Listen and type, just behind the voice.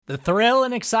The thrill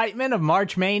and excitement of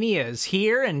March Mania is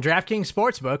here, and DraftKings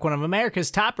Sportsbook, one of America's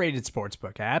top-rated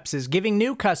sportsbook apps, is giving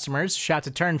new customers a shot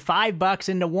to turn $5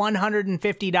 into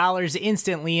 $150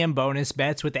 instantly in bonus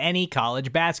bets with any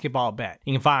college basketball bet.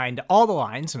 You can find all the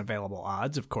lines and available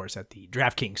odds, of course, at the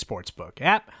DraftKings Sportsbook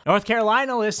app. North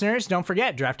Carolina listeners, don't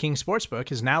forget, DraftKings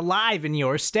Sportsbook is now live in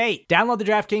your state. Download the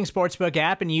DraftKings Sportsbook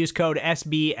app and use code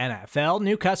SBNFL.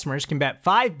 New customers can bet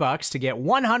 $5 to get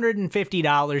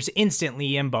 $150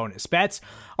 instantly in bonus bets,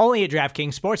 only at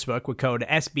DraftKings Sportsbook with code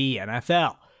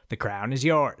SBNFL. The crown is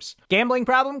yours. Gambling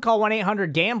problem? Call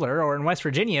 1-800-GAMBLER, or in West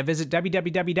Virginia, visit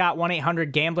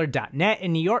www.1800gambler.net.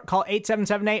 In New York, call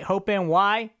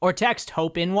 877-8-HOPE-NY or text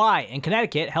HOPE-NY. In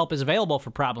Connecticut, help is available for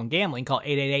problem gambling. Call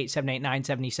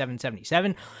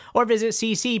 888-789-7777 or visit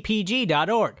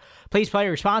ccpg.org. Please play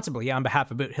responsibly on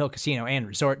behalf of Boot Hill Casino and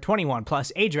Resort. 21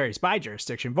 plus, age varies by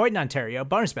jurisdiction. Void in Ontario.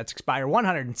 Bonus bets expire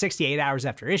 168 hours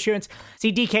after issuance.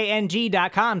 See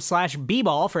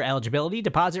dkng.com/bball for eligibility,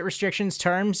 deposit restrictions,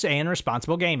 terms, and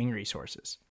responsible gaming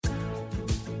resources.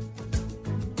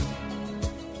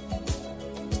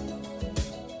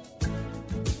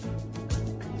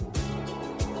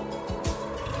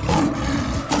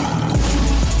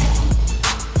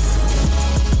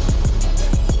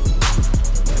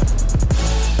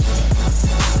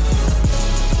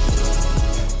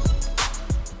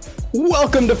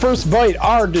 Welcome to First Bite,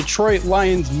 our Detroit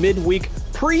Lions midweek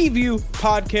preview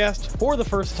podcast for the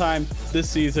first time this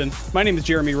season. My name is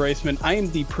Jeremy Reisman. I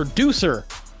am the producer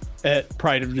at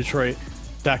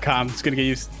prideofdetroit.com. It's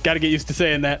got to get used to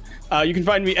saying that. You can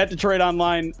find me at Detroit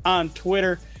Online on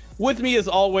Twitter. With me as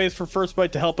always for First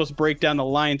Bite to help us break down the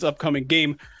Lions' upcoming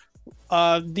game,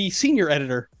 the senior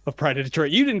editor of Pride of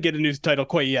Detroit. You didn't get a news title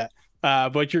quite yet.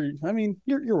 But you're working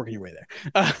your way there.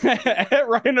 At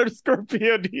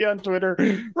Ryan_POD on Twitter.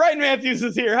 Ryan Matthews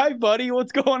is here. Hi, buddy.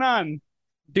 What's going on?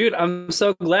 Dude, I'm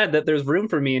so glad that there's room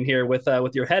for me in here with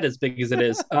your head as big as it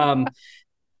is.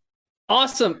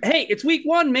 Awesome. Hey, it's week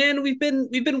one, man. We've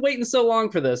been waiting so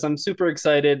long for this. I'm super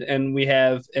excited, and we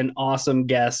have an awesome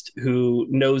guest who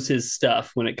knows his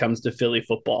stuff when it comes to Philly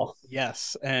football.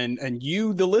 Yes, and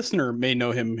you, the listener, may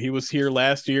know him. He was here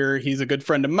last year. He's a good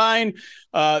friend of mine.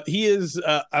 He is.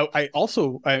 I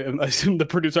assume the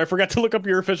producer. I forgot to look up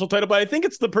your official title, but I think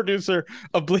it's the producer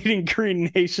of Bleeding Green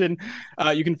Nation.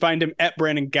 You can find him at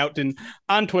Brandon Gowton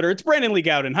on Twitter. It's Brandon Lee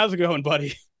Gowton. How's it going,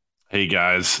 buddy? Hey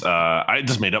guys, I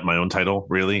just made up my own title,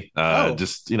 really.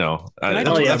 Just,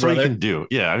 that's what you can do.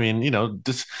 Yeah, I mean,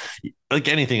 just like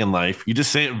anything in life, you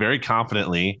just say it very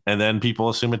confidently and then people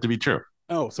assume it to be true.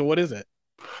 Oh, so what is it?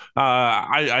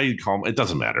 I call them, it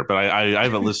doesn't matter, but I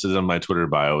have it listed on my Twitter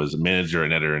bio as manager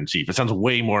and editor-in-chief. It sounds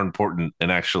way more important, and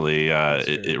actually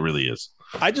it really is.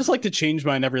 I just like to change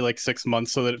mine every 6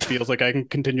 months so that it feels like I can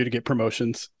continue to get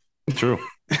promotions. True.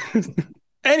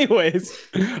 Anyways,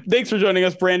 thanks for joining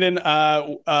us, Brandon.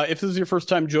 If this is your first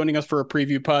time joining us for a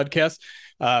preview podcast,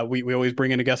 we always bring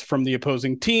in a guest from the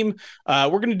opposing team. We're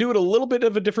going to do it a little bit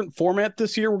of a different format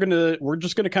this year. We're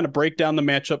just going to kind of break down the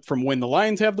matchup from when the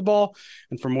Lions have the ball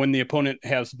and from when the opponent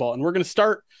has the ball. And we're going to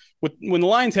start with when the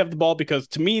Lions have the ball, because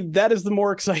to me, that is the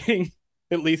more exciting,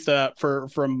 at least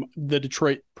from the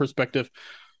Detroit perspective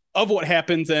of what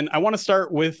happens. And I want to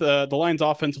start with the Lions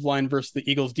offensive line versus the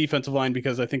Eagles defensive line,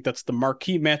 because I think that's the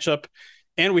marquee matchup.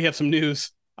 And we have some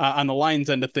news on the Lions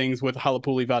end of things with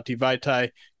Halapuli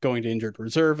Vaitai going to injured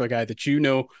reserve, a guy that you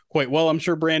know quite well, I'm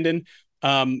sure, Brandon.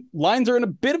 Lions are in a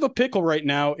bit of a pickle right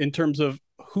now in terms of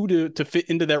who to fit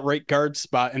into that right guard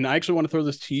spot. And I actually want to throw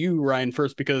this to you, Ryan,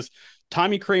 first, because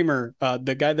Tommy Kramer,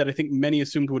 the guy that I think many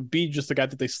assumed would be just the guy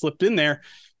that they slipped in there,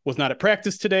 was not at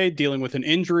practice today, dealing with an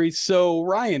injury. So,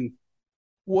 Ryan,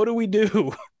 what do we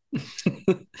do?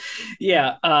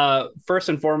 Yeah. First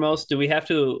and foremost, do we have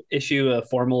to issue a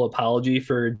formal apology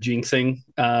for jinxing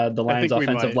the Lions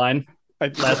offensive line?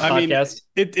 Podcast?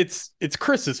 It's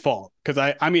Chris's fault, because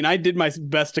I did my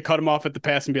best to cut him off at the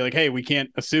pass and be like, hey, we can't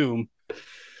assume.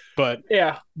 But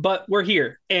yeah, but we're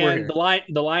here. And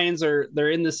the Lions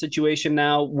they're in this situation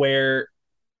now where,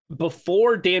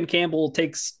 before Dan Campbell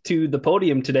takes to the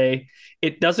podium today,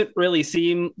 it doesn't really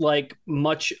seem like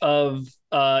much of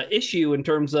issue in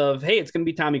terms of, hey, it's going to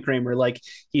be Tommy Kramer. Like,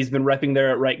 he's been repping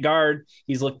there at right guard.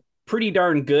 He's looked pretty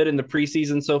darn good in the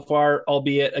preseason so far,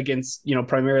 albeit against,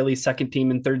 primarily second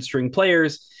team and third string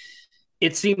players.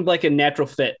 It seemed like a natural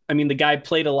fit. I mean, the guy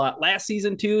played a lot last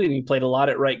season too, and he played a lot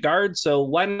at right guard. So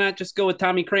why not just go with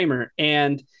Tommy Kramer?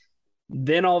 And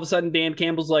then all of a sudden, Dan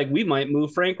Campbell's like, we might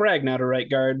move Frank Ragnow to right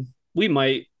guard. We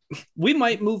might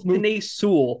move Penei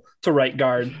Sewell to right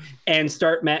guard and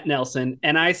start Matt Nelson.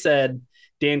 And I said,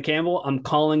 Dan Campbell, I'm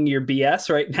calling your BS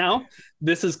right now.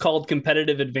 This is called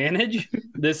competitive advantage.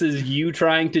 This is you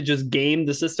trying to just game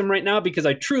the system right now, because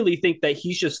I truly think that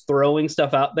he's just throwing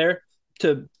stuff out there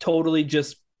to totally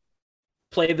just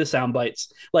play the sound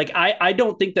bites. Like, I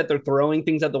don't think that they're throwing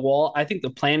things at the wall. I think the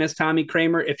plan is Tommy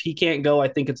Kramer. If he can't go, I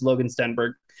think it's Logan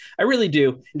Stenberg. I really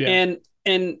do. Yeah.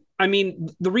 And I mean,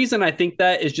 the reason I think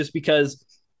that is just because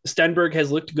Stenberg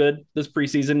has looked good this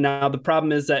preseason. Now, the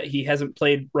problem is that he hasn't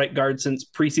played right guard since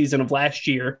preseason of last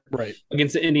year, right,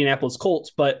 against the Indianapolis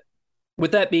Colts. But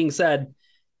with that being said,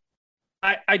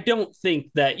 I don't think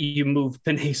that you move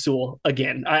Penei Sewell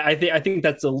again. I think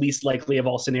that's the least likely of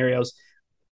all scenarios.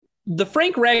 The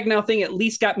Frank Ragnow thing at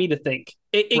least got me to think.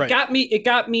 It got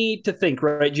me to think,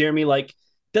 right, Jeremy? Like,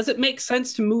 does it make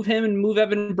sense to move him and move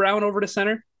Evan Brown over to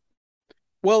center?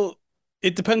 Well,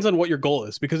 it depends on what your goal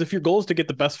is, because if your goal is to get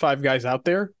the best 5 guys out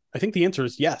there, I think the answer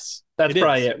is yes. That's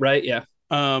probably it, right? Yeah.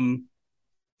 And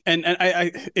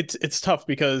it's tough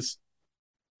because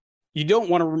you don't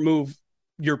want to remove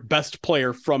your best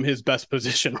player from his best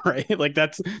position, right? Like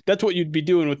that's what you'd be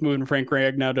doing with moving Frank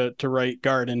Ragnow to right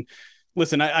guard. And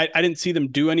listen, I didn't see them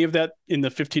do any of that in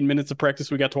the 15 minutes of practice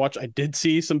we got to watch. I did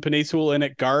see some Penei Sewell in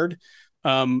at guard.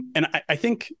 And I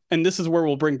think, and this is where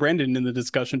we'll bring Brandon in the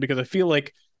discussion, because I feel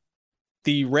like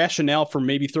the rationale for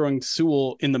maybe throwing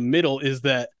Sewell in the middle is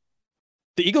that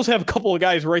the Eagles have a couple of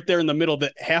guys right there in the middle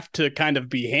that have to kind of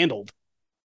be handled.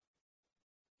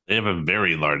 They have a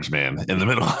very large man in the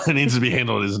middle that needs to be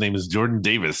handled. His name is Jordan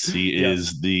Davis. He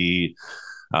is the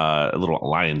little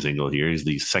Lions angle here. He's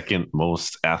the second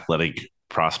most athletic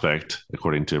prospect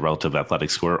according to Relative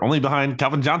Athletic Score, only behind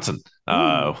Calvin Johnson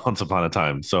once upon a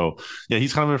time. So yeah,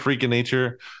 he's kind of a freak in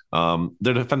nature.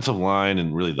 Their defensive line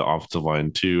and really the offensive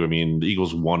line too. I mean, the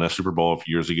Eagles won a Super Bowl a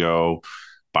few years ago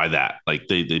by that. Like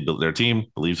they built their team,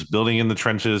 believes building in the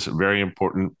trenches, very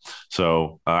important.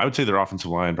 So I would say their offensive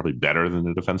line probably better than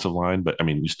the defensive line, but I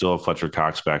mean, you still have Fletcher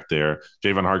Cox back there.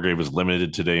 Javon Hargrave was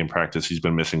limited today in practice. He's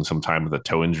been missing some time with a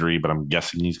toe injury, but I'm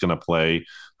guessing he's going to play.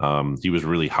 He was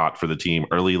really hot for the team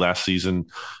early last season.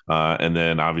 And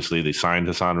then obviously they signed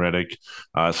Hassan Reddick.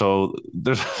 So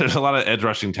there's a lot of edge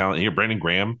rushing talent here. Brandon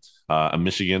Graham, a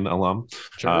Michigan alum,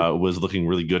 was looking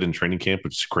really good in training camp,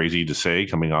 which is crazy to say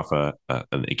coming off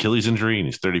an Achilles injury, and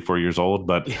he's 34 years old.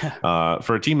 But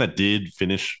for a team that did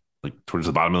finish like towards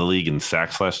the bottom of the league in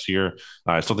sacks last year,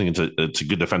 I still think it's a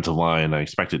good defensive line. I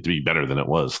expect it to be better than it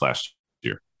was last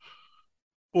year.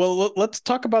 Well, let's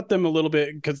talk about them a little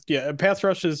bit, because pass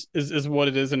rush is what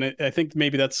it is, and I think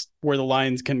maybe that's where the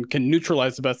Lions can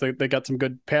neutralize the best. They got some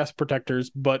good pass protectors,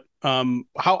 but how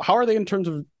are they in terms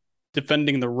of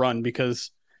defending the run?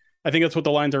 Because I think that's what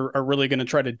the Lions are really going to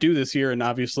try to do this year, and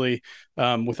obviously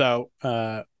without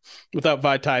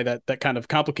Vitae, that kind of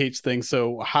complicates things.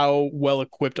 So how well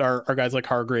equipped are guys like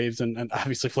Hargraves, and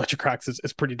obviously Fletcher Cox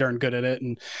is pretty darn good at it,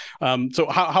 and so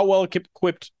how well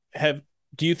equipped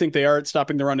do you think they are at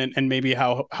stopping the run, and maybe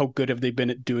how good have they been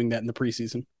at doing that in the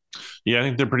preseason? Yeah, I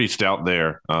think they're pretty stout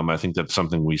there. I think that's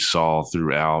something we saw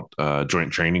throughout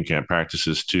joint training camp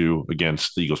practices too,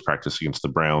 against the Eagles practice against the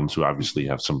Browns, who obviously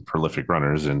have some prolific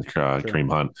runners in Kareem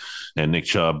Hunt and Nick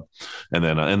Chubb, and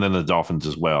then the Dolphins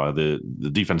as well. The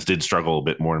defense did struggle a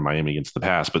bit more in Miami against the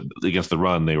pass, but against the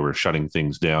run, they were shutting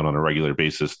things down on a regular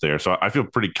basis there. So I feel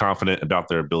pretty confident about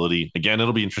their ability. Again,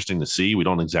 it'll be interesting to see. We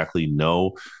don't exactly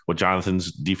know what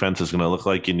Jonathan's defense is going to look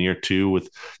like in year 2, with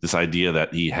this idea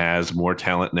that he has more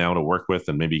talent now to work with,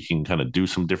 and maybe he can kind of do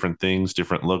some different things,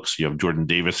 different looks. You have Jordan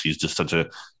Davis. He's just such a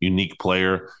unique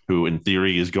player who in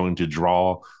theory is going to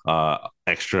draw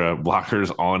extra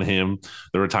blockers on him.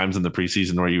 There were times in the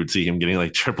preseason where you would see him getting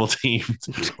like triple teamed,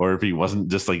 or if he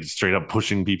wasn't just like straight up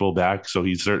pushing people back. So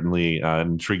he's certainly an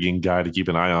intriguing guy to keep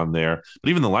an eye on there. But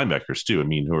even the linebackers too, I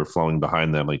mean, who are flowing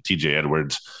behind them, like TJ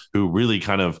Edwards, who really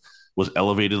kind of was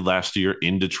elevated last year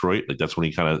in Detroit. Like that's when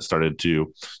he kind of started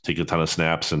to take a ton of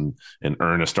snaps and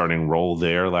earn a starting role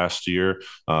there last year.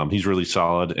 He's really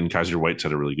solid, and Kaiser White's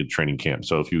had a really good training camp.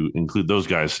 So if you include those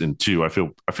guys in too, I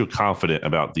feel confident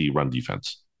about the run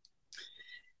defense.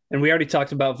 And we already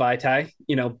talked about Vitae,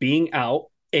 being out,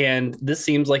 and this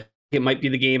seems like it might be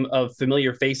the game of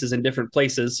familiar faces in different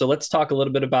places. So let's talk a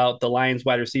little bit about the Lions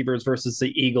wide receivers versus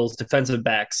the Eagles defensive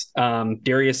backs.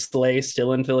 Darius Slay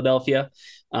still in Philadelphia.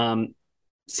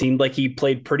 Seemed like he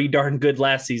played pretty darn good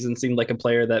last season. Seemed like a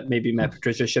player that maybe Matt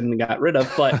Patricia shouldn't have got rid of.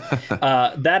 But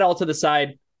that all to the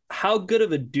side, how good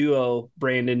of a duo,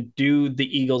 Brandon, do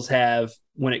the Eagles have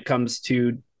when it comes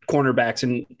to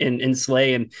cornerbacks in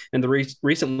Slay and the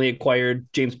recently acquired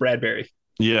James Bradbury?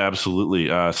 Yeah, absolutely.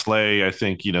 Slay, I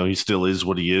think, he still is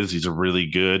what he is. He's a really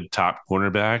good top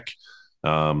cornerback.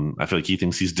 I feel like he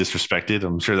thinks he's disrespected.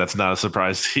 I'm sure that's not a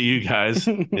surprise to you guys.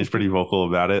 He's pretty vocal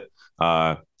about it.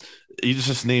 He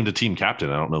just named a team captain.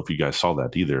 I don't know if you guys saw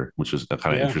that either, which was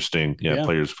kind of interesting. Yeah,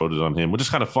 players voted on him, which is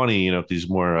kind of funny. He's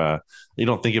more. You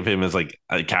don't think of him as like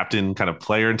a captain kind of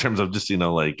player in terms of just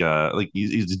like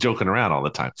he's joking around all the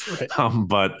time. Right.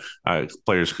 But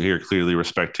players here clearly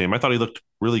respect him. I thought he looked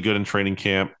really good in training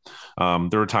camp.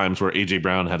 There were times where AJ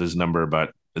Brown had his number,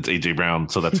 but it's AJ Brown,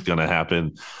 so that's going to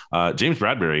happen. James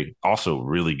Bradbury also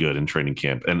really good in training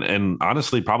camp, and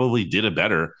honestly probably did a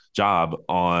better job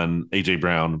on AJ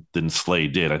Brown than Slay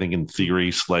did. I think in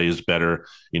theory Slay is better,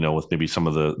 with maybe some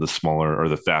of the smaller or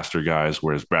the faster guys,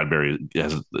 whereas Bradbury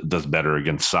does better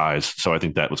against size. So I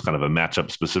think that was kind of a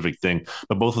matchup specific thing.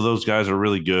 But both of those guys are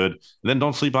really good. And then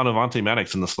don't sleep on Avonte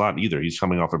Maddox in the slot either. He's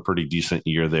coming off a pretty decent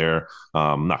year there.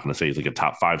 I'm not going to say he's like a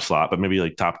top 5 slot, but maybe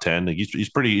like top 10.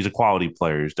 He's a quality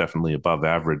player. He's definitely above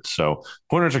average. So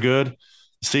corners are good.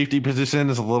 Safety position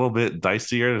is a little bit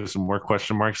dicier. There's some more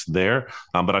question marks there,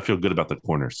 but I feel good about the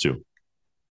corners too.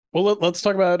 Well, let's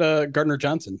talk about Gardner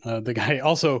Johnson, the guy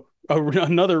also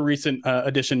another recent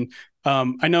addition.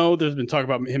 I know there's been talk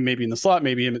about him maybe in the slot,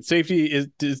 maybe him at safety.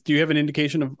 Do you have an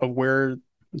indication of where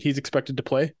he's expected to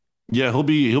play? Yeah, he'll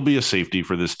be a safety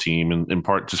for this team, in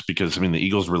part just because the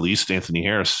Eagles released Anthony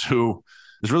Harris, who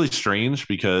is really strange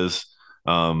because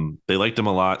they liked him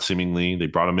a lot. Seemingly, they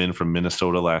brought him in from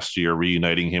Minnesota last year,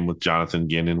 reuniting him with Jonathan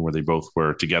Gannon, where they both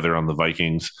were together on the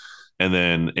Vikings. And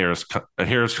then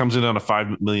Harris comes in on a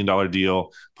 $5 million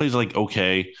deal, plays like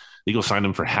okay. The Eagles signed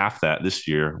him for half that this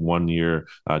year, 1 year,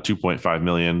 $2.5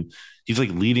 million. He's like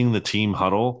leading the team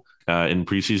huddle in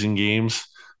preseason games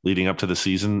leading up to the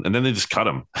season, and then they just cut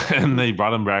him and they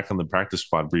brought him back on the practice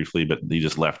squad briefly, but he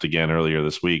just left again earlier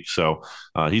this week. So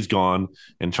he's gone.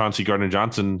 And Chauncey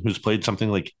Gardner-Johnson, who's played something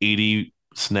like 80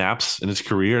 snaps in his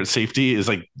career at safety, is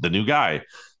like the new guy.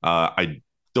 I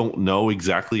don't know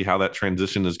exactly how that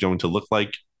transition is going to look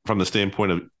like from the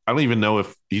standpoint of, I don't even know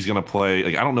if he's going to play.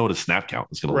 Like, I don't know what his snap count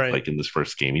is going to look like in this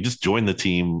first game. He just joined the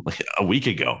team like a week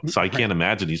ago. So I can't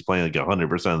imagine he's playing like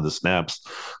 100% of the snaps.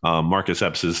 Marcus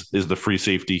Epps is the free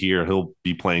safety here. He'll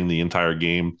be playing the entire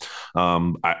game.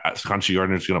 Chauncey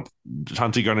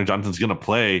Gardner-Johnson's going to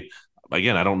play.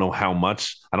 Again, I don't know how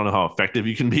much. I don't know how effective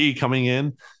you can be coming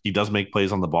in. He does make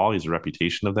plays on the ball. He's a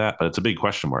reputation of that, but it's a big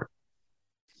question mark.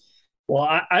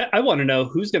 Well, I want to know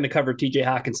who's going to cover TJ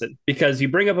Hockenson, because you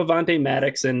bring up Avonte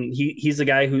Maddox, and he's a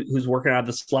guy who's working out of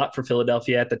the slot for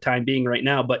Philadelphia at the time being right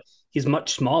now, but he's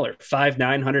much smaller, 5'9",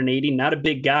 180, not a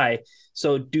big guy.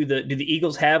 So do the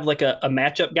Eagles have like a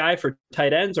matchup guy for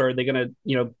tight ends, or are they going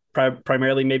to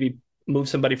primarily maybe move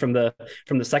somebody from the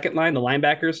second line, the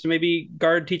linebackers, to maybe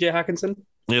guard TJ Hockenson?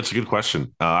 Yeah, it's a good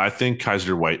question. I think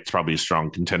Kaiser White's probably a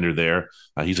strong contender there.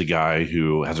 He's a guy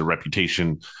who has a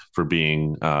reputation for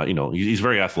being, he's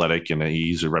very athletic, and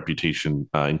he's a reputation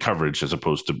in coverage as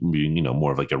opposed to being,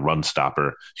 more of like a run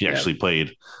stopper. He actually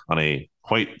played on a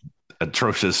quite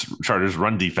atrocious Chargers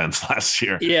run defense last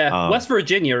year. Yeah, West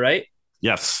Virginia, right?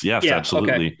 Yes,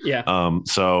 absolutely. Okay. Yeah.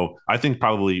 So I think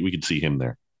probably we could see him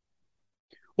there.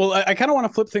 Well, I kind of want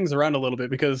to flip things around a little bit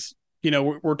because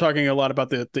we're talking a lot about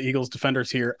the Eagles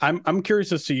defenders here. I'm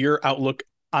curious as to your outlook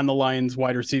on the Lions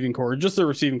wide receiving core, just the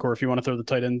receiving core, if you want to throw the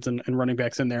tight ends and running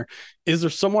backs in there. Is there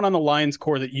someone on the Lions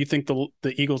core that you think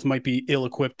the Eagles might be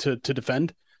ill-equipped to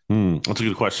defend? That's a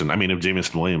good question. I mean, if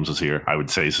Jameson Williams was here, I would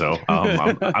say so.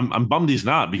 I'm bummed he's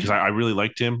not, because I really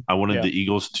liked him. I wanted the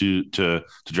Eagles to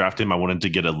draft him. I wanted to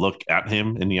get a look at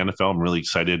him in the NFL. I'm really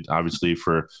excited, obviously,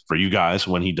 for you guys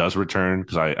when he does return,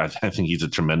 because I think he's a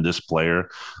tremendous player.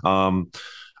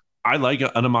 I like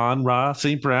an Amon-Ra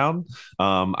St. Brown.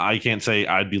 I can't say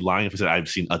I'd be lying if I said I've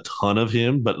seen a ton of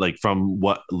him, but like from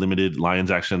what limited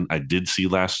Lions action I did see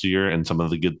last year and some of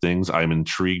the good things, I'm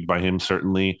intrigued by him,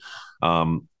 certainly.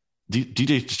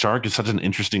 DJ Chark is such an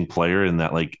interesting player in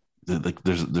that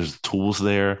there's tools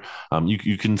there.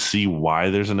 You can see why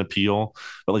there's an appeal,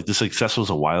 but like the success was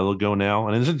a while ago now,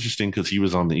 and it's interesting because he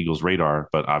was on the Eagles' radar,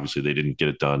 but obviously they didn't get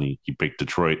it done. He picked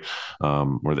Detroit,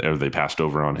 or they passed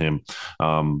over on him.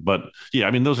 But yeah,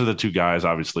 I mean, those are the two guys,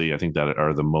 obviously, I think that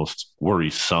are the most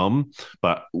worrisome.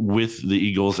 But with the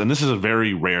Eagles, and this is a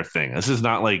very rare thing. This is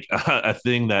not like a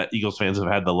thing that Eagles fans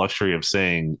have had the luxury of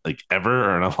saying like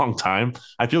ever or in a long time.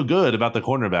 I feel good about the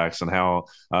cornerbacks and how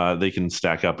they can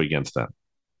stack up against them.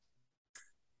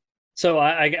 So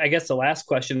I guess the last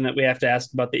question that we have to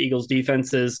ask about the Eagles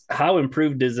defense is, how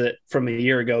improved is it from a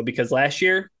year ago? Because last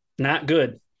year, not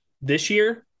good. This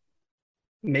year,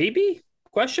 maybe?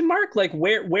 Question mark? Like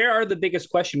where are the biggest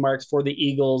question marks for the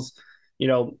Eagles,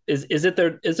 is it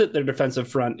their defensive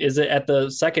front? Is it at the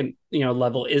second,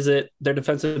 level? Is it their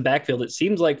defensive backfield? It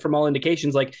seems like from all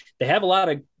indications, like they have a lot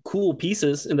of cool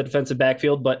pieces in the defensive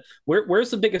backfield, but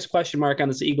where's the biggest question mark on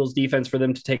this Eagles defense for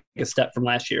them to take a step from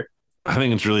last year? I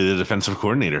think it's really the defensive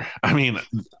coordinator. I mean,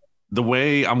 the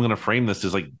way I'm going to frame this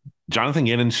is like Jonathan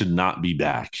Gannon should not be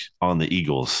back on the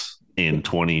Eagles in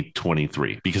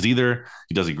 2023 because either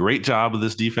he does a great job of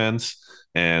this defense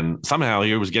and somehow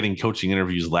he was getting coaching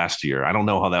interviews last year. I don't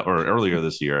know how that, or earlier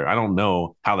this year. I don't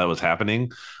know how that was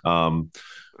happening.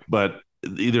 But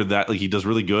either that, like he does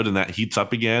really good and that heats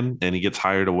up again and he gets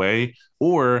hired away,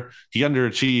 or he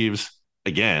underachieves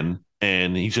again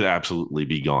and he should absolutely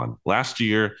be gone. Last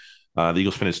year, the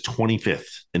Eagles finished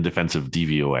 25th in defensive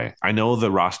DVOA. I know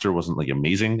the roster wasn't like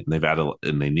amazing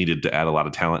and they needed to add a lot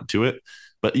of talent to it,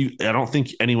 but I don't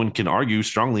think anyone can argue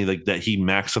strongly like that he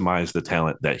maximized the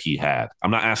talent that he had. I'm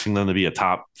not asking them to be a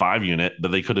top 5 unit, but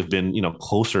they could have been,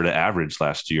 closer to average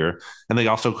last year. And they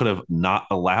also could have not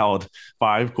allowed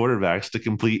 5 quarterbacks to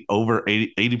complete over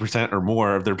 80% or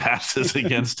more of their passes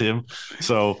against him.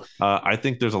 So I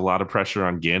think there's a lot of pressure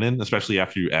on Gannon, especially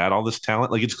after you add all this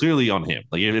talent. Like it's clearly on him.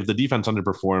 Like if the defense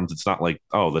underperforms, it's not like,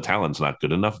 oh, the talent's not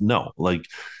good enough. No, like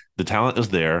the talent is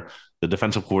there. The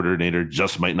defensive coordinator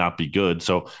just might not be good.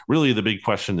 So really the big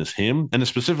question is him. And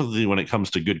specifically when it comes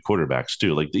to good quarterbacks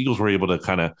too, like the Eagles were able to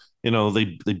kind of,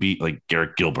 they beat like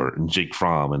Garrett Gilbert and Jake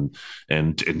Fromm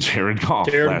and Jared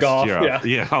Goff last year.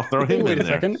 Yeah. I'll throw him in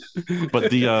there. But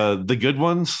the good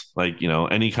ones, like,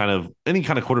 any kind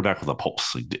of quarterback with a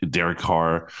pulse, like Derek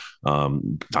Carr,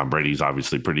 Tom Brady's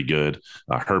obviously pretty good.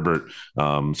 Herbert.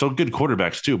 So good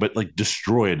quarterbacks too, but like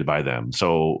destroyed by them.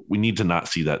 So we need to not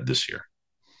see that this year.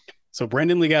 So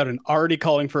Brandon Lee Gowton already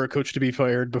calling for a coach to be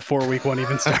fired before week 1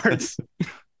 even starts.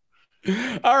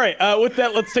 All right. With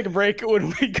that, let's take a break.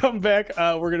 When we come back,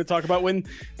 we're going to talk about when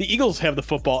the Eagles have the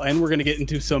football, and we're going to get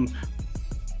into some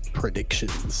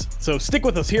predictions. So stick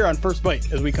with us here on First Bite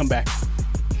as we come back.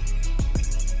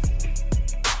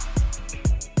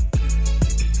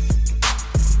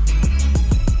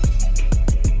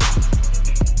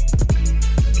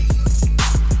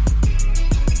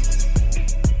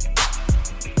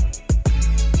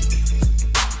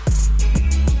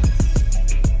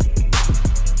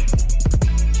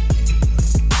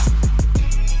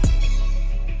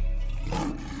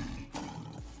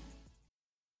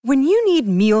 When you need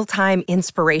mealtime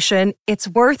inspiration, it's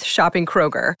worth shopping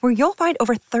Kroger, where you'll find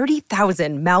over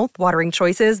 30,000 mouth-watering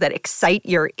choices that excite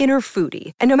your inner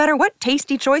foodie. And no matter what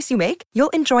tasty choice you make, you'll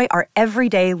enjoy our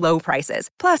everyday low prices,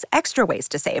 plus extra ways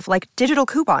to save, like digital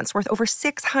coupons worth over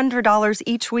 $600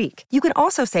 each week. You can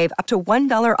also save up to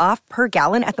 $1 off per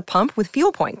gallon at the pump with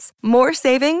fuel points. More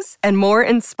savings and more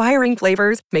inspiring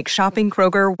flavors make shopping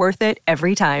Kroger worth it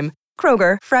every time.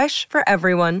 Kroger, fresh for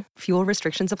everyone. Fuel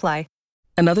restrictions apply.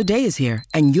 Another day is here,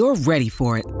 and you're ready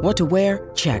for it. What to wear?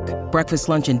 Check. Breakfast,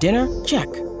 lunch, and dinner?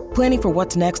 Check. Planning for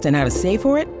what's next and how to save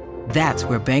for it? That's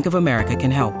where Bank of America can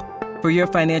help. For your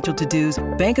financial to-dos,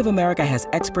 Bank of America has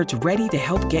experts ready to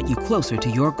help get you closer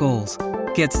to your goals.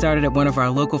 Get started at one of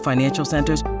our local financial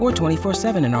centers or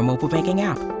 24/7 in our mobile banking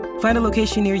app. Find a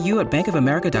location near you at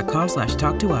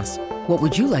bankofamerica.com/talktous. What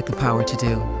would you like the power to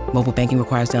do? Mobile banking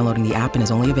requires downloading the app and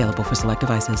is only available for select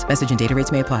devices. Message and data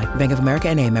rates may apply. Bank of America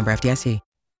NA, member FDIC.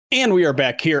 And we are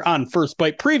back here on First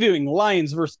Bite, previewing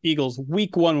Lions versus Eagles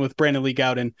week 1 with Brandon Lee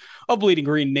Gowton of Bleeding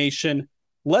Green Nation.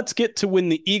 Let's get to when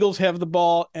the Eagles have the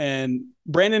ball. And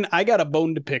Brandon, I got a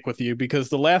bone to pick with you because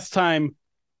the last time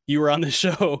you were on the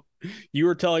show, you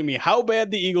were telling me how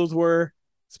bad the Eagles were,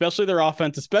 especially their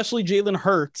offense, especially Jalen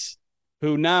Hurts,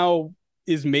 who now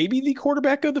is maybe the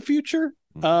quarterback of the future.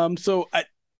 So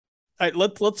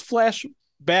let's flash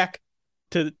back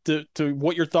to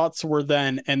what your thoughts were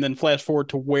then, and then flash forward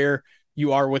to where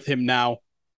you are with him now.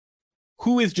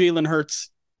 Who is Jalen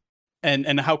Hurts,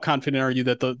 and how confident are you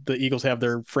that the Eagles have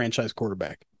their franchise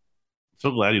quarterback?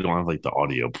 So glad you don't have like the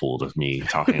audio pulled of me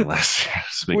talking last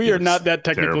year. We are not that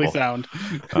technically sound.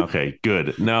 Okay,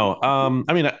 good. No,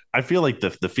 I mean, I feel like the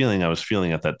feeling I was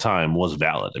feeling at that time was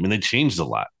valid. I mean, they changed a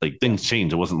lot. Like things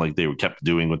changed. It wasn't like they were kept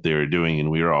doing what they were doing and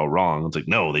we were all wrong. It's like,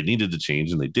 no, they needed to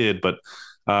change and they did. But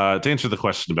to answer the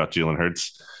question about Jalen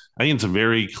Hurts, I think it's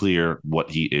very clear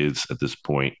what he is at this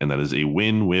point, and that is a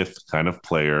win-with kind of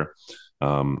player,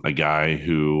 a guy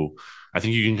who I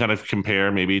think you can kind of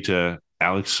compare maybe to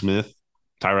Alex Smith,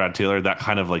 Tyrod Taylor, that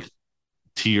kind of like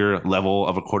tier level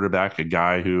of a quarterback, a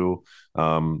guy who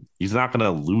he's not going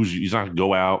to lose you. He's not going to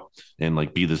go out and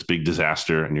like be this big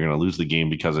disaster and you're going to lose the game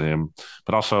because of him.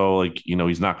 But also like,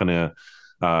 he's not going to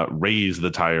raise the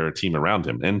entire team around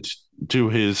him. And to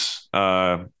his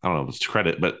I don't know if it's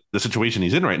credit, but the situation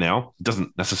he's in right now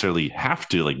doesn't necessarily have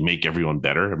to like make everyone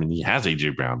better. I mean, he has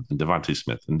AJ Brown and Devontae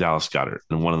Smith and Dallas Goedert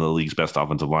and one of the league's best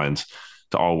offensive lines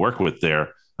to all work with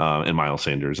there, and Miles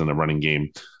Sanders in the running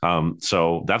game.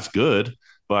 So that's good.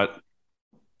 But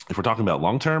if we're talking about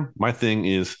long term, my thing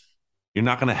is you're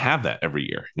not going to have that every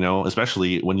year,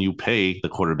 especially when you pay the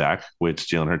quarterback, which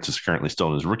Jalen Hurts is currently still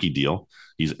in his rookie deal.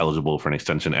 He's eligible for an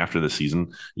extension after the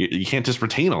season. You can't just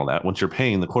retain all that once you're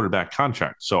paying the quarterback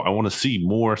contract. So I want to see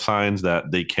more signs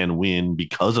that they can win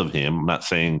because of him. I'm not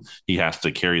saying he has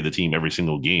to carry the team every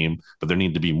single game, but there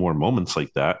need to be more moments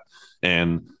like that.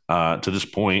 And to this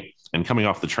point, and coming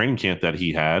off the training camp that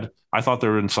he had, I thought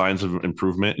there were signs of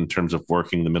improvement in terms of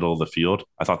working the middle of the field.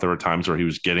 I thought there were times where he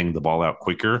was getting the ball out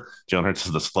quicker. Jalen Hurts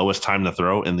is the slowest time to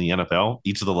throw in the NFL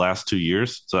each of the last 2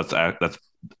 years. So that's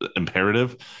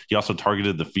imperative. He also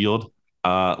targeted the field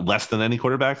less than any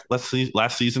quarterback last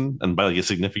season, and by like a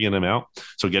significant amount.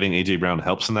 So getting AJ Brown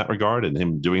helps in that regard, and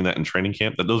him doing that in training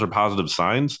camp, that those are positive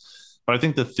signs. But I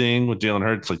think the thing with Jalen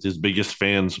Hurts, like his biggest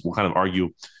fans will kind of argue,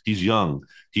 he's young,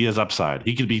 he has upside,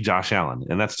 he could be Josh Allen.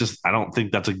 And that's just, I don't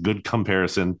think that's a good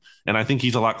comparison. And I think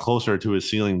he's a lot closer to his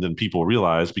ceiling than people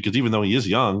realize, because even though he is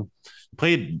young, he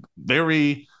played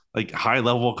very like high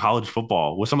level college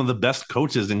football with some of the best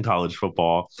coaches in college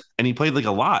football. And he played like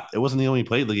a lot. It wasn't he only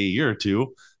played like a year or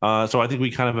two. So I think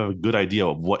we kind of have a good idea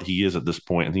of what he is at this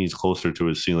point. I think he's closer to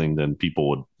his ceiling than people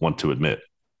would want to admit.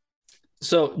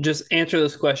 So just answer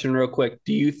this question real quick.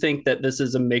 Do you think that this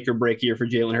is a make or break year for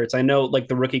Jalen Hurts? I know like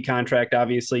the rookie contract,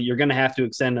 obviously you're going to have to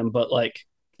extend him, but like,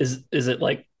 is it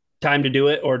like time to do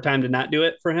it or time to not do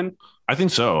it for him? I think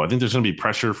so. I think there's going to be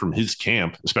pressure from his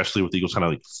camp, especially with the Eagles kind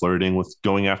of like flirting with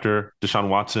going after Deshaun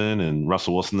Watson and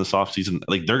Russell Wilson this offseason.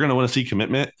 Like they're going to want to see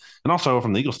commitment. And also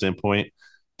from the Eagles standpoint,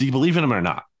 do you believe in him or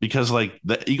not? Because like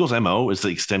the Eagles' MO is to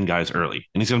extend guys early,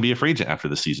 and he's going to be a free agent after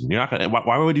the season. You're not going to.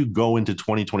 Why would you go into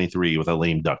 2023 with a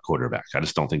lame duck quarterback? I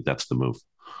just don't think that's the move.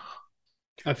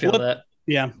 I feel that.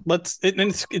 Yeah,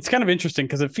 it's kind of interesting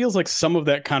because it feels like some of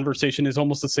that conversation is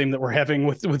almost the same that we're having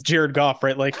with Jared Goff,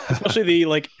 right? Like especially the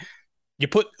like you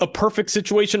put a perfect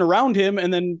situation around him,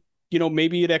 and then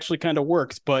maybe it actually kind of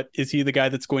works. But is he the guy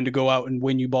that's going to go out and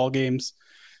win you ball games?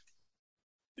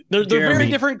 They're very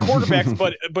different quarterbacks,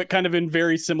 but kind of in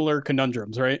very similar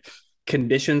conundrums, right?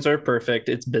 Conditions are perfect.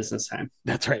 It's business time.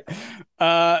 That's right.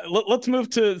 Let's move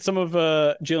to some of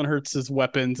Jalen Hurts'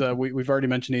 weapons. We've already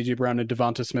mentioned AJ Brown and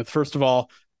Devonta Smith. First of all,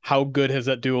 how good has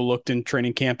that duo looked in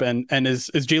training camp? And is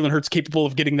Jalen Hurts capable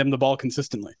of getting them the ball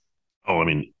consistently? Oh, I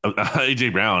mean,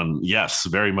 AJ Brown, yes,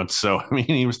 very much so. I mean,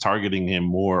 he was targeting him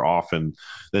more often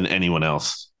than anyone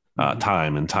else,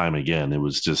 time and time again. It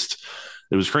was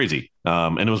crazy.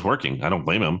 And it was working. I don't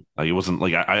blame him. It wasn't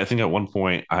like, I think at one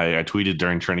point I tweeted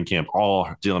during training camp, all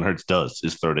Jalen Hurts does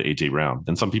is throw to AJ Brown.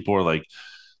 And some people are like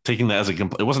taking that as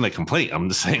it wasn't a complaint. I'm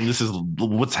just saying this is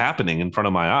what's happening in front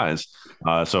of my eyes.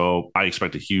 So I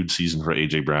expect a huge season for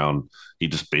AJ Brown. He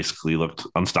just basically looked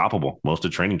unstoppable most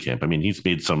of training camp. I mean, he's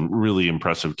made some really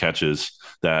impressive catches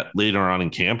that later on in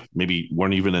camp maybe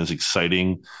weren't even as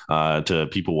exciting to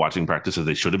people watching practice as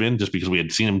they should have been, just because we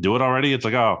had seen him do it already. It's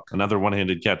like, oh, another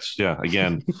one-handed catch. Yeah,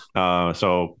 again.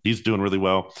 So he's doing really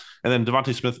well. And then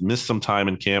Devontae Smith missed some time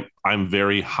in camp. I'm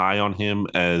very high on him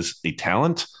as a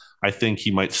talent. I think he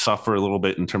might suffer a little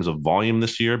bit in terms of volume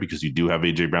this year because you do have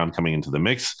AJ Brown coming into the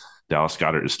mix. Dallas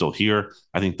Goedert is still here.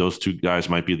 I think those two guys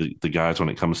might be the guys when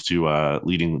it comes to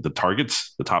leading the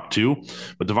targets, the top two.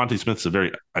 But Devontae Smith's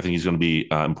I think he's going to be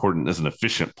important as an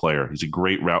efficient player. He's a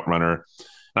great route runner.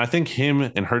 And I think him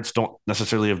and Hurts don't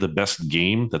necessarily have the best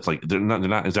game. That's like they're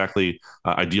not exactly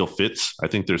ideal fits. I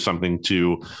think there's something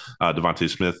to Devontae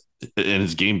Smith and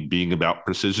his game being about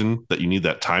precision, that you need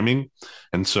that timing.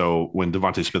 And so when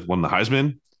Devontae Smith won the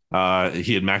Heisman,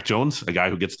 he had Mac Jones, a guy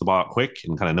who gets the ball out quick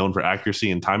and kind of known for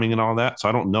accuracy and timing and all that. So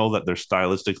I don't know that they're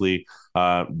stylistically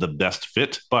the best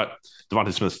fit, but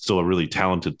Devontae Smith's still a really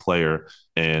talented player,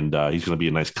 and he's going to be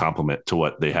a nice complement to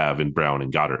what they have in Brown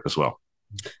and Goddard as well.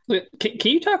 Can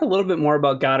you talk a little bit more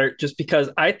about Goddard? Just because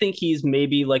I think he's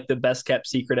maybe like the best kept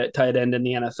secret at tight end in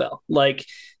the NFL. Like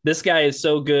this guy is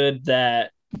so good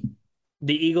that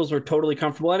the Eagles were totally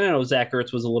comfortable. I know Zach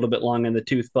Ertz was a little bit long in the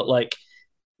tooth, but like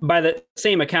by the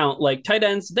same account, like tight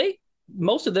ends,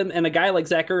 most of them, and a guy like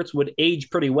Zach Ertz would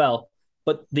age pretty well.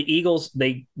 But the Eagles,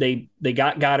 they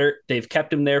got Goddard. They've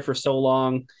kept him there for so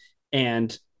long,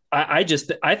 and I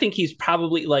think he's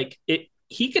probably like it.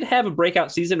 He could have a breakout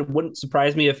season. It wouldn't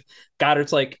surprise me if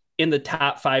Goddard's like in the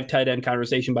top 5 tight end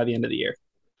conversation by the end of the year.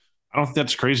 I don't think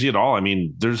that's crazy at all. I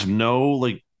mean, there's no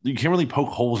like, you can't really poke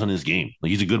holes in his game.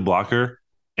 Like he's a good blocker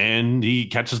and he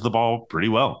catches the ball pretty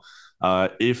well.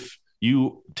 If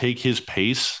you take his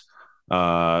pace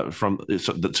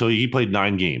so he played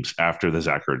 9 games after the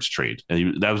Zach Ertz trade,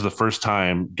 and that was the first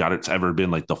time Goddard's ever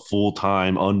been like the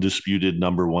full-time undisputed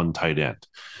number 1 tight end.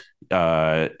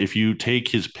 If you take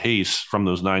his pace from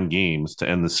those 9 games to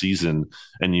end the season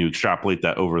and you extrapolate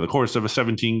that over the course of a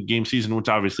 17-game season, which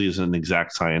obviously isn't an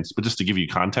exact science, but just to give you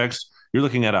context, you're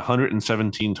looking at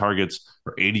 117 targets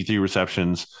for 83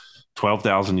 receptions,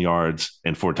 12,000 yards,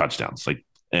 and 4 touchdowns.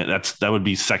 And that would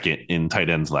be second in tight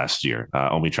ends last year.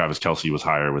 Only Travis Kelce was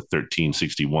higher with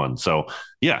 1361. So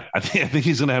yeah, I think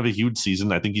he's going to have a huge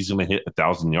season. I think he's going to hit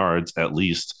 1,000 yards at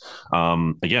least.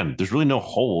 Again, there's really no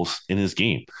holes in his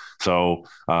game. So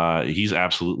he's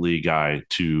absolutely a guy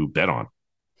to bet on.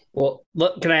 Well,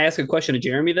 look, can I ask a question to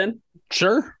Jeremy then?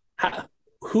 Sure.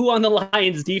 Who on the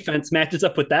Lions defense matches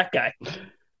up with that guy?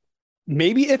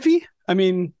 Maybe Iffy. I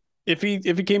mean, if he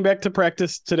came back to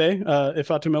practice today,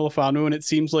 Ifeatu Melifonwu, and it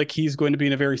seems like he's going to be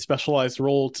in a very specialized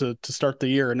role to start the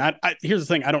year. And here's the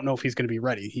thing: I don't know if he's going to be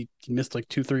ready. He missed like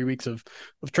 2-3 weeks of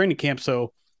training camp,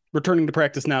 so returning to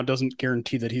practice now doesn't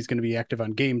guarantee that he's going to be active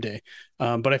on game day.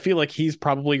 But I feel like he's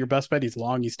probably your best bet. He's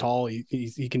long, he's tall,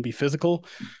 he can be physical.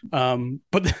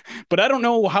 But I don't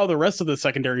know how the rest of the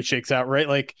secondary shakes out, right?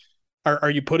 Like, are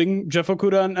you putting Jeff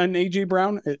Okudah on AJ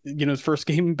Brown? His first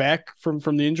game back from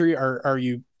the injury. Are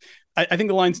you? I think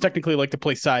the Lions technically like to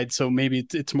play sides, so maybe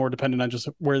it's more dependent on just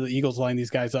where the Eagles line these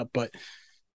guys up. But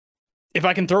if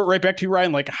I can throw it right back to you,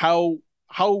 Ryan, like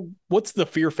what's the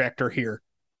fear factor here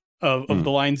of the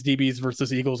Lions DBs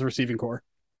versus Eagles receiving core?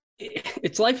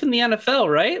 It's life in the NFL,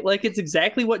 right? Like, it's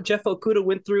exactly what Jeff Okudah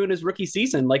went through in his rookie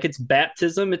season. Like, it's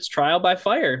baptism, it's trial by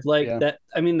fire. That.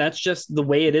 I mean, that's just the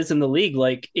way it is in the league.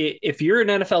 Like, if you're an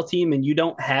NFL team and you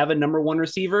don't have a number 1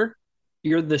 receiver,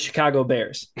 you're the Chicago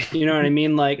Bears. You know what I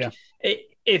mean? Like,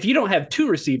 if you don't have 2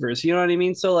 receivers, you know what I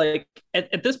mean? So, like,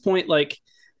 at this point, like,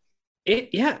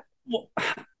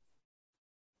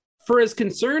 for as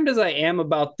concerned as I am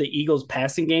about the Eagles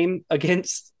passing game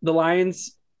against the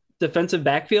Lions defensive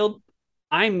backfield,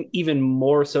 I'm even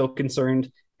more so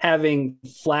concerned having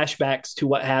flashbacks to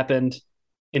what happened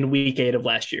in week 8 of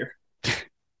last year.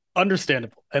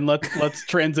 Understandable. And let's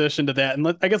transition to that.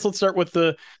 And I guess let's start with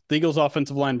the Eagles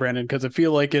offensive line, Brandon, because I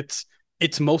feel like it's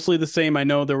mostly the same. I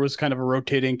know there was kind of a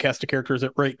rotating cast of characters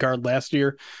at right guard last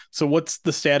year. So what's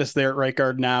the status there at right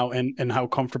guard now, and how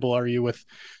comfortable are you with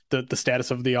the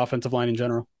status of the offensive line in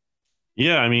general?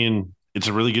 Yeah, I mean, it's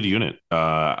a really good unit.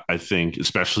 I think,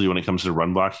 especially when it comes to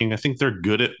run blocking, I think they're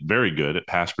very good at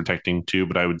pass protecting too,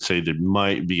 but I would say they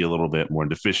might be a little bit more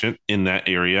deficient in that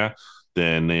area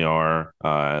than they are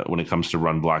when it comes to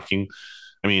run blocking.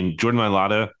 I mean, Jordan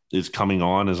Mailata is coming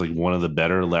on as like one of the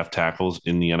better left tackles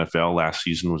in the NFL. Last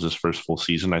season was his first full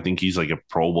season. I think he's like a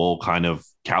Pro Bowl kind of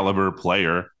caliber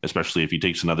player, especially if he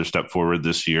takes another step forward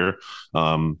this year.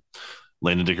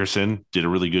 Landon Dickerson did a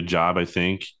really good job, I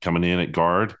think, coming in at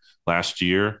guard last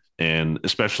year. And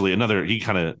especially he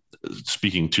kind of,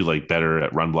 speaking to like better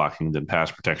at run blocking than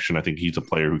pass protection, I think he's a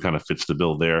player who kind of fits the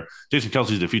bill there. Jason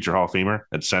Kelce's the future Hall of Famer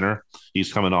at center.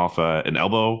 He's coming off an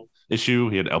elbow issue.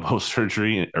 He had elbow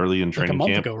surgery early in training camp. Like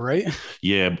a month ago, right?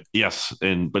 Yeah. Yes.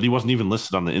 But he wasn't even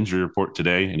listed on the injury report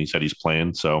today, and he said he's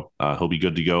playing. So he'll be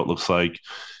good to go, it looks like.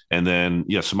 And then,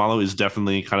 Samalo is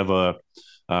definitely kind of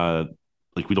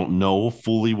like, we don't know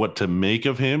fully what to make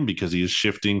of him because he is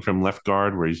shifting from left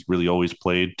guard, where he's really always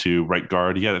played, to right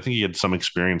guard. I think he had some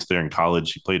experience there in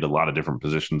college. He played a lot of different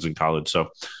positions in college. So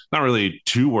not really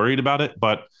too worried about it.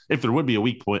 But if there would be a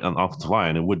weak point on the offensive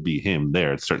line, it would be him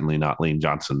there. It's certainly not Lane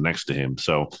Johnson next to him.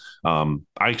 So I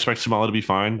expect Samala to be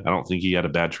fine. I don't think he had a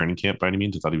bad training camp by any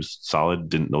means. I thought he was solid.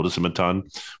 Didn't notice him a ton,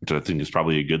 which I think is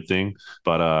probably a good thing.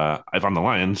 But if I'm the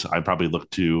Lions, I'd probably look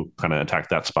to kind of attack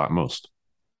that spot most.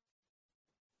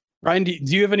 Ryan, do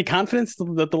you have any confidence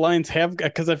that the Lions have?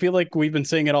 Because I feel like we've been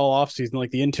saying it all offseason, like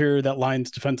the interior, that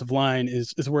Lions defensive line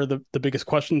is where the biggest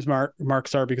questions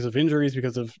marks are because of injuries,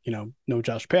 because of, no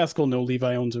Josh Paschal, no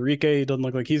Levi Onwuzurike. It doesn't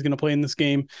look like he's going to play in this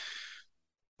game.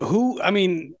 Is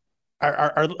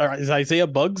Isaiah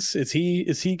Buggs? Is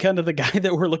he kind of the guy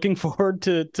that we're looking forward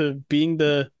to being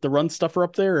the run stuffer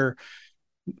up there? Or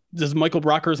does Michael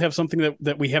Brockers have something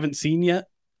that we haven't seen yet?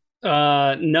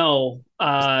 No.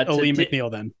 Aleem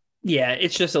McNeil then. Yeah,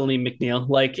 it's just Aleem McNeil.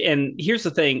 And here's the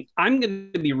thing. I'm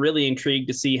going to be really intrigued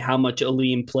to see how much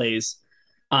Aleem plays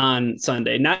on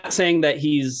Sunday. Not saying that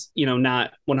he's,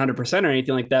 not 100% or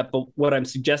anything like that, but what I'm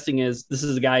suggesting is this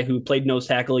is a guy who played nose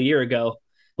tackle a year ago.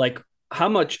 Like, how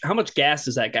much gas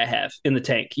does that guy have in the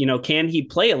tank? Can he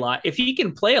play a lot? If he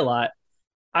can play a lot,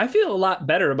 I feel a lot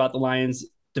better about the Lions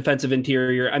defensive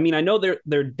interior. I mean, I know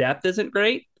their depth isn't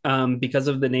great, because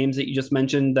of the names that you just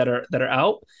mentioned that are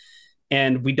out.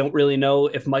 And we don't really know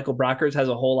if Michael Brockers has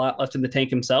a whole lot left in the tank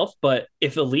himself. But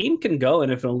if Aleem can go,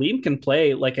 and if Aleem can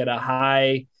play like at a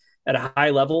high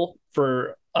level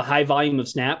for a high volume of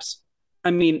snaps,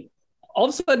 I mean, all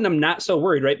of a sudden I'm not so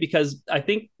worried, right? Because I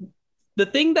think the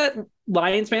thing that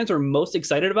Lions fans are most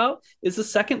excited about is the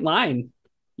second line.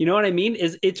 You know what I mean?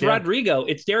 It's Rodrigo,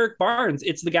 it's Derek Barnes,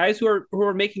 it's the guys who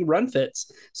are making run fits.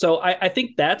 So I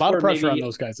think that's a lot of pressure on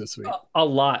those guys this week. A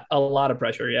lot of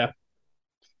pressure, yeah.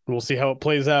 We'll see how it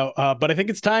plays out. But I think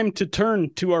it's time to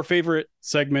turn to our favorite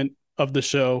segment of the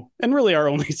show, and really our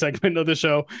only segment of the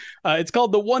show. It's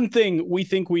called The One Thing We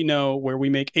Think We Know, where we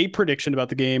make a prediction about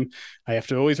the game. I have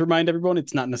to always remind everyone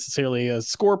it's not necessarily a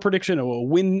score prediction or a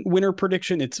winner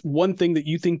prediction. It's one thing that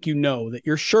you think you know, that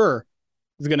you're sure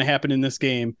is going to happen in this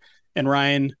game. And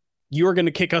Ryan, you're going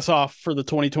to kick us off for the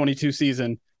 2022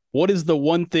 season. What is the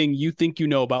one thing you think you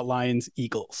know about Lions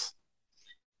Eagles?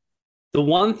 The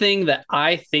one thing that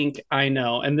I think I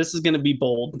know, and this is going to be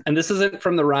bold, and this isn't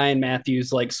from the Ryan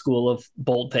Matthews like school of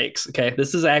bold takes. Okay.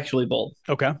 This is actually bold.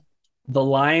 Okay. The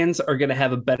Lions are going to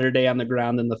have a better day on the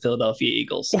ground than the Philadelphia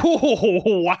Eagles. Oh,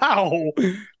 wow.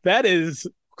 That is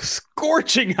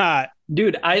scorching hot.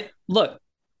 Dude,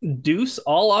 Deuce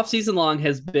all offseason long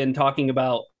has been talking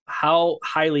about how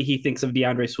highly he thinks of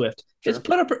DeAndre Swift. Sure.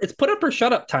 It's put up or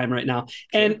shut up time right now.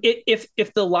 Sure. And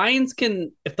if the Lions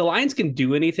can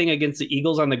do anything against the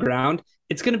Eagles on the ground,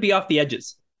 it's going to be off the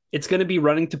edges. It's going to be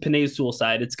running to Penei's tool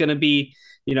side. It's going to be,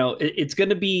 it's going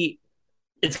to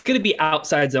be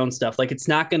outside zone stuff. Like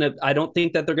I don't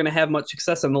think that they're going to have much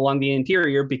success along the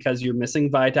interior because you're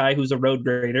missing Vaitai, who's a road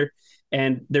grader,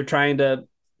 and they're trying to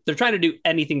do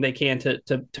anything they can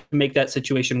to make that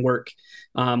situation work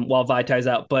while Vaitai's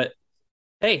out. But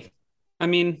hey, I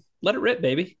mean, let it rip,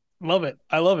 baby. Love it.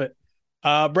 I love it.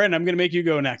 Brandon, I'm going to make you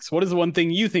go next. What is the one thing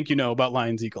you think you know about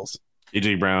Lions Eagles?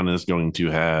 AJ Brown is going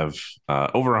to have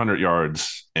over 100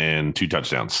 yards and 2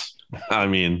 touchdowns. I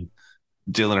mean,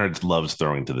 Jalen Hurts loves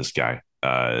throwing to this guy.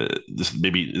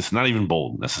 It's not even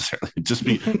bold necessarily. Just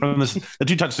be from this. The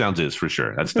 2 touchdowns is for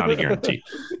sure. That's not a guarantee.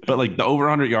 But like the over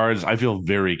 100 yards, I feel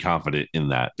very confident in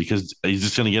that because he's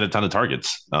just going to get a ton of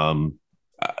targets.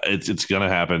 It's going to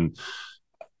happen.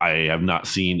 I have not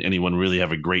seen anyone really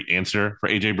have a great answer for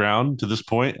AJ Brown to this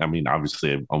point. I mean,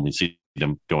 obviously, I've only seen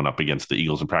him going up against the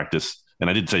Eagles in practice. And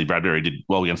I did say Bradbury did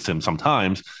well against him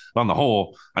sometimes. But on the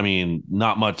whole, I mean,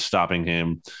 not much stopping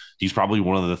him. He's probably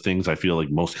one of the things I feel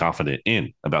like most confident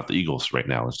in about the Eagles right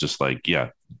now. It's just like, yeah,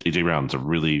 AJ Brown's a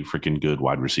really freaking good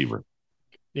wide receiver.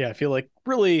 Yeah, I feel like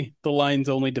really the Lions'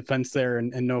 only defense there,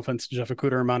 and no offense to Jeff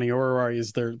Okudah or Amani Oruwari,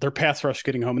 is their pass rush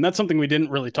getting home. And that's something we didn't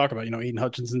really talk about, Aiden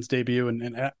Hutchinson's debut.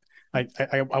 And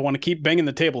I want to keep banging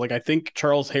the table. Like, I think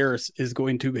Charles Harris is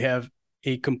going to have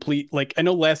a complete, like, I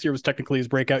know last year was technically his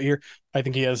breakout year. I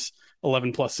think he has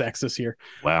 11 plus sacks this year.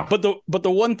 Wow. But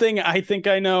the one thing I think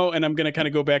I know, and I'm going to kind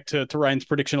of go back to Ryan's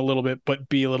prediction a little bit, but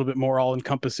be a little bit more all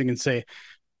encompassing and say,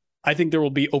 I think there will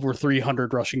be over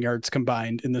 300 rushing yards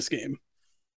combined in this game.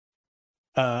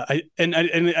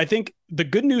 I think the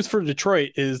good news for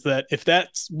Detroit is that if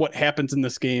that's what happens in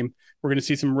this game, we're going to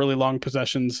see some really long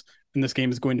possessions, and this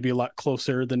game is going to be a lot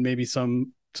closer than maybe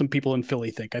some people in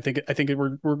Philly think. I think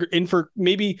we're in for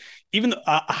maybe even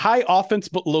a high offense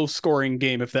but low scoring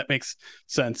game, if that makes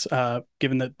sense.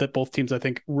 Given that both teams I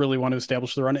think really want to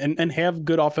establish the run and have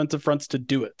good offensive fronts to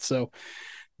do it. So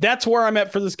that's where I'm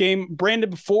at for this game. Brandon,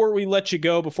 before we let you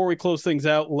go, before we close things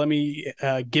out, let me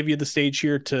give you the stage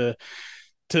here to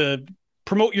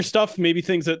promote your stuff, maybe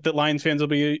things that Lions fans will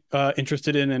be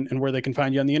interested in and where they can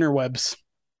find you on the interwebs.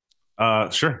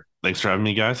 Sure. Thanks for having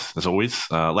me, guys. As always,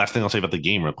 last thing I'll say about the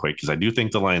game real quick, because I do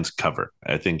think the Lions cover.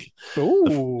 I think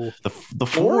the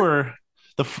four,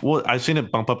 I've seen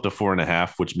it bump up to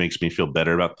 4.5, which makes me feel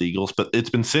better about the Eagles, but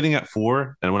it's been sitting at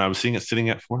 4. And when I was seeing it sitting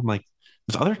at 4, I'm like,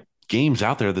 there's other games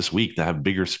out there this week that have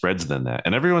bigger spreads than that.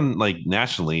 And everyone like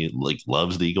nationally like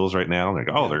loves the Eagles right now. Like,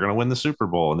 oh, they're going to win the Super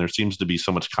Bowl. And there seems to be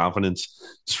so much confidence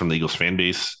just from the Eagles fan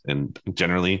base and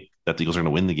generally that the Eagles are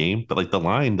going to win the game, but like the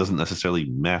line doesn't necessarily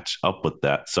match up with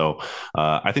that. So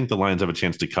I think the Lions have a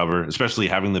chance to cover, especially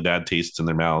having the bad tastes in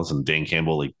their mouths and Dan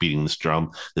Campbell like beating this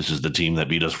drum. This is the team that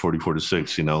beat us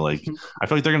 44-6. Like I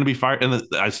feel like they're going to be fired. And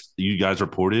as you guys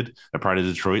reported at Pride of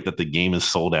Detroit that the game is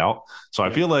sold out. So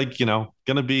I feel like going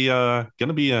to be a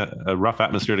rough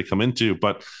atmosphere to come into.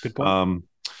 But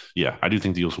yeah, I do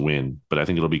think the Eagles win, but I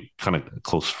think it'll be kind of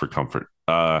close for comfort.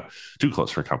 Too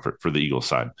close for comfort for the Eagles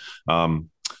side.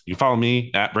 You can follow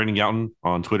me at Brandon Gowton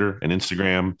on Twitter and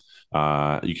Instagram.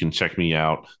 You can check me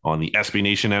out on the SB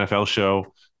Nation NFL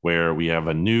show, where we have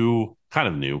a new kind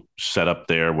of new setup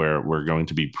there where we're going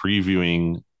to be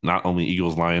previewing not only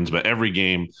Eagles Lions, but every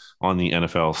game on the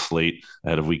NFL slate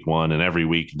ahead of week 1 and every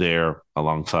week there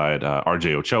alongside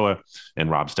RJ Ochoa and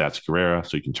Rob Stats Guerrera.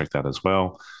 So you can check that as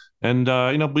well. And,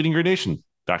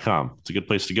 bleedinggreennation.com. It's a good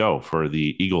place to go for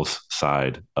the Eagles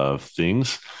side of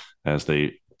things as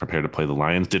they prepare to play the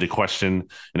Lions. Did a question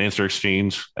and answer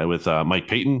exchange with Mike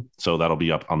Payton. So that'll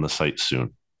be up on the site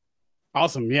soon.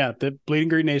 Awesome. Yeah. The Bleeding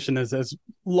Green Nation has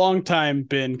long time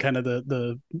been kind of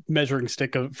the measuring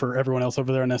stick for everyone else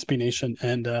over there on SB Nation.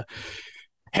 And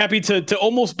happy to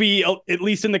almost be at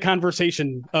least in the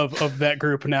conversation of that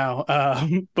group now.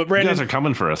 But Brandon, you guys are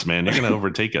coming for us, man. You're going to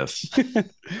overtake us.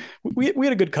 we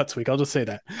had a good cuts week. I'll just say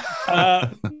that.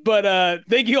 But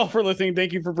thank you all for listening.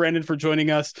 Thank you for Brandon for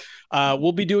joining us.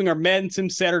 We'll be doing our Madden Sim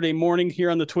Saturday morning here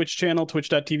on the Twitch channel,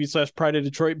 twitch.tv/Pride of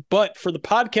Detroit. But for the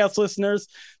podcast listeners,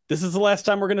 this is the last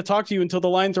time we're going to talk to you until the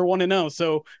Lions are 1-0.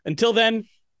 So until then,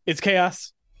 it's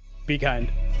chaos. Be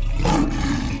kind.